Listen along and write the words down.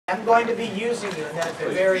I'm going to be using you, and then at the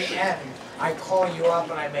very end, I call you up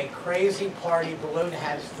and I make crazy party balloon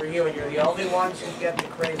hats for you, and you're the only ones who get the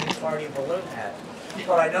crazy party balloon hat.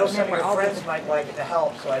 But I know some of your friends might like to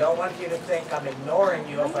help, so I don't want you to think I'm ignoring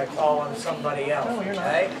you if I call on somebody else,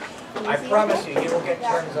 okay? I promise you, you will get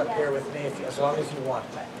turns up here with me as long as you want.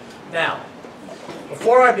 Now,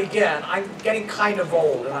 before I begin, I'm getting kind of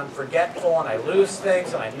old, and I'm forgetful, and I lose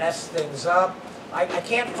things, and I mess things up. I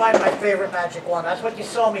can't find my favorite magic wand. That's what you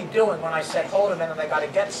saw me doing when I said, hold a minute, I got to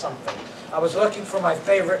get something. I was looking for my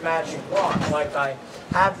favorite magic wand, like I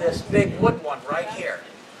have this big wood one right here.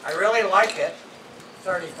 I really like it.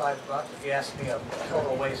 35 bucks, if you ask me, a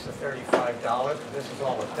total waste of $35, because this is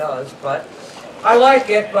all it does, but I like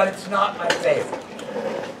it, but it's not my favorite.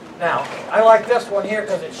 Now, I like this one here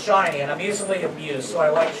because it's shiny, and I'm easily amused, so I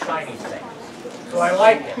like shiny things. So I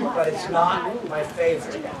like it, but it's not my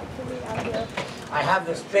favorite. I have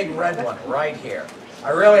this big red one right here. I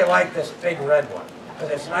really like this big red one because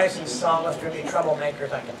it's nice and solid. If there are any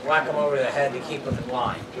troublemakers, I can whack them over the head to keep them in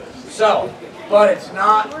line. So, but it's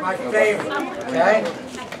not my favorite, okay?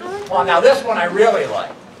 Well, now this one I really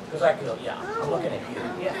like because I can go, yeah, I'm looking at you.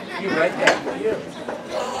 Yeah, you right there, you.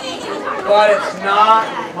 But it's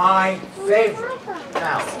not my favorite.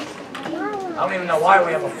 Now, I don't even know why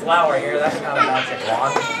we have a flower here. That's not a magic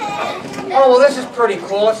wand. Oh, well, this is pretty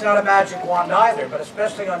cool. It's not a magic wand either, but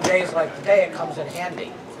especially on days like today, it comes in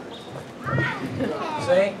handy.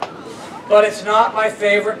 See? But it's not my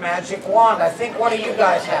favorite magic wand. I think one of you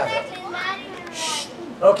guys have it. Shh.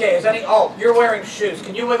 Okay, is any... Oh, you're wearing shoes.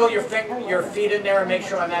 Can you wiggle your feet in there and make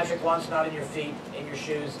sure my magic wand's not in your feet, in your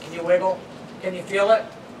shoes? Can you wiggle? Can you feel it?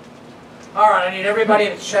 All right, I need everybody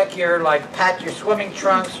to check here, like pat your swimming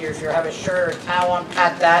trunks, if you have a shirt or a towel on,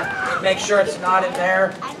 pat that. Make sure it's not in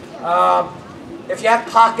there. If you have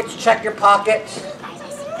pockets, check your pockets.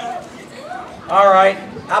 All right,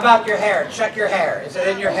 how about your hair? Check your hair. Is it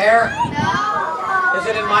in your hair? No. Is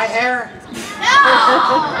it in my hair? No.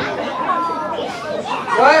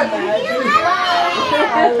 What?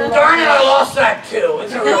 Darn it, I lost that too.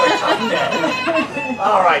 It's a really tough day.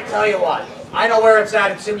 All right, tell you what. I know where it's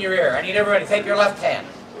at. It's in your ear. I need everybody to take your left hand.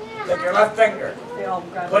 Take your left finger.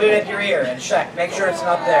 Put it in your ear and check. Make sure it's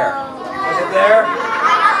not there. Is it there?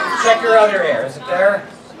 Check your other ear. Is it there?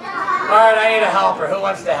 All right, I need a helper. Who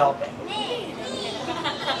wants to help me?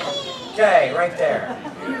 Okay, right there.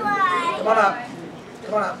 Come on up.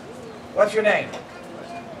 Come on up. What's your name?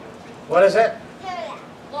 What is it?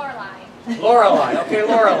 Lorelai. Lorelai. Okay,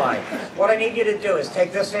 Lorelai. What I need you to do is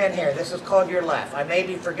take this hand here. This is called your left. I may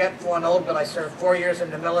be forgetful and old, but I served 4 years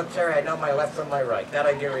in the military. I know my left from my right. That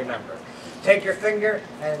I do remember. Take your finger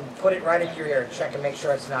and put it right at your ear and check and make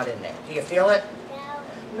sure it's not in there. Do you feel it?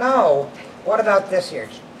 No. No. What about this here?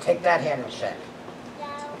 Take that hand and check.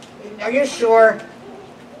 No. Are you sure?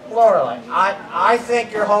 Lorelai, I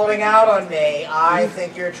think you're holding out on me. I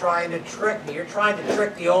think you're trying to trick me. You're trying to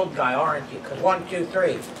trick the old guy, aren't you? Because 1, 2,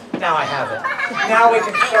 3. Now I have it. Now we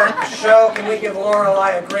can start the show. Can we give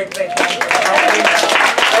Lorelai a great big hand for helping?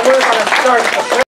 And we're going to start the show.